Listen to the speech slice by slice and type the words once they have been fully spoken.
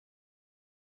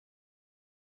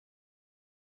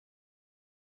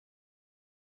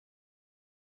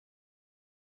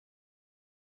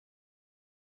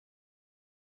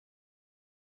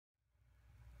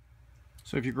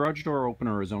So if your garage door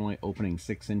opener is only opening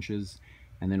 6 inches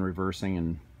and then reversing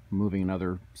and moving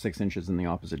another 6 inches in the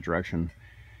opposite direction,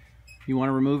 you want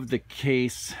to remove the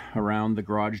case around the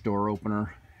garage door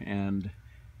opener and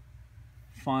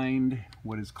find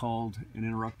what is called an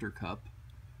interrupter cup,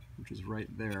 which is right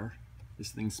there.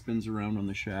 This thing spins around on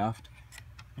the shaft,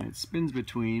 and it spins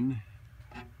between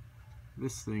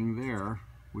this thing there,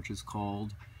 which is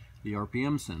called the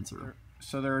RPM sensor.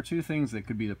 So there are two things that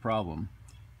could be the problem.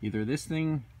 Either this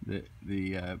thing,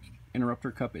 the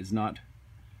interrupter cup, is not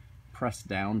pressed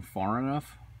down far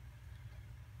enough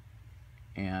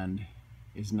and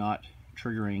is not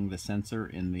triggering the sensor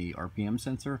in the RPM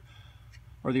sensor,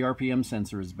 or the RPM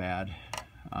sensor is bad.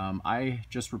 I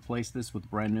just replaced this with a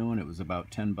brand new one. It was about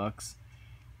 10 bucks.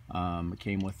 It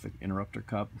came with the interrupter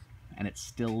cup, and it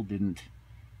still didn't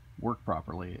work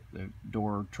properly. The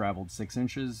door traveled 6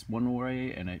 inches one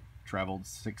way and it traveled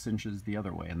 6 inches the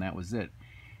other way, and that was it.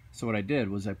 So what I did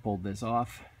was I pulled this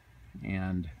off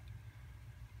and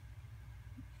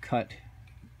cut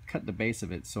the base of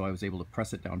it, so I was able to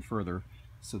press it down further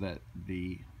so that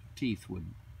the teeth would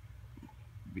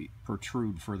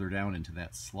protrude further down into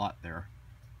that slot there.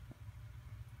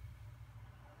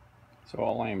 So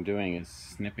all I am doing is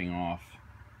snipping off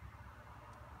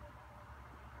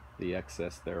the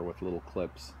excess there with little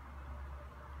clips.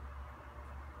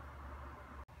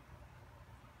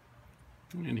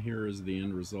 And here is the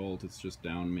end result. It's just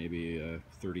down maybe a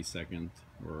 32nd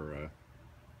or a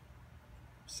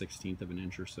 1/16 of an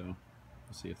inch or so.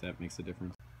 We'll see if that makes a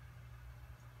difference.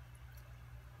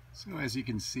 So as you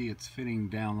can see, it's fitting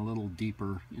down a little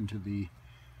deeper into the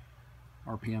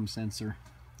RPM sensor.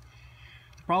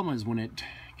 The problem is when it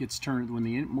gets turned, when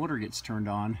the motor gets turned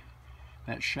on,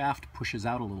 that shaft pushes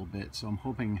out a little bit. So I'm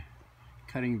hoping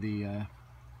cutting the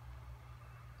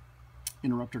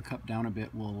interrupter cup down a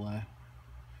bit will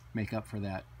make up for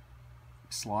that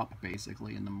slop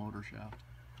basically in the motor shaft.